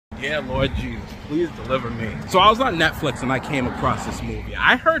Yeah, Lord Jesus, please deliver me. So I was on Netflix and I came across this movie.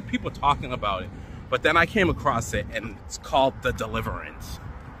 I heard people talking about it, but then I came across it and it's called The Deliverance.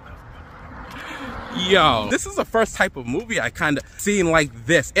 Yo, this is the first type of movie I kind of seen like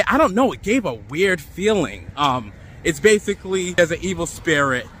this. I don't know, it gave a weird feeling. It's basically, there's an evil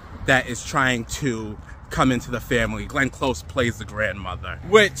spirit that is trying to come into the family. Glenn Close plays the grandmother,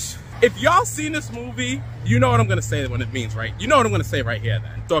 which, if y'all seen this movie, you know what I'm gonna say when it means, right? You know what I'm gonna say right here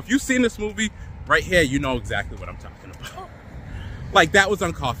then. So if you've seen this movie right here, you know exactly what I'm talking about. Like, that was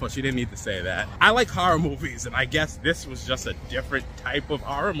uncalled for. She didn't need to say that. I like horror movies, and I guess this was just a different type of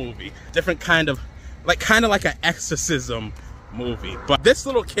horror movie. Different kind of like an exorcism movie. But this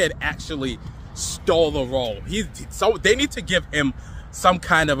little kid actually stole the role. So they need to give him some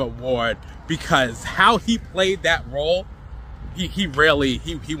kind of award, because how he played that role, he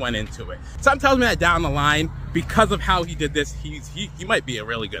went into it. Something tells me that down the line, because of how he did this, he might be a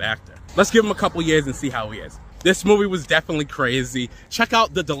really good actor. Let's give him a couple years and see how he is. This movie was definitely crazy. Check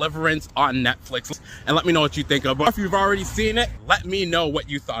out The Deliverance on Netflix and let me know what you think of it. If you've already seen it, let me know what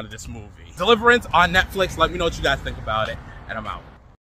you thought of this movie. Deliverance on Netflix, let me know what you guys think about it, and I'm out.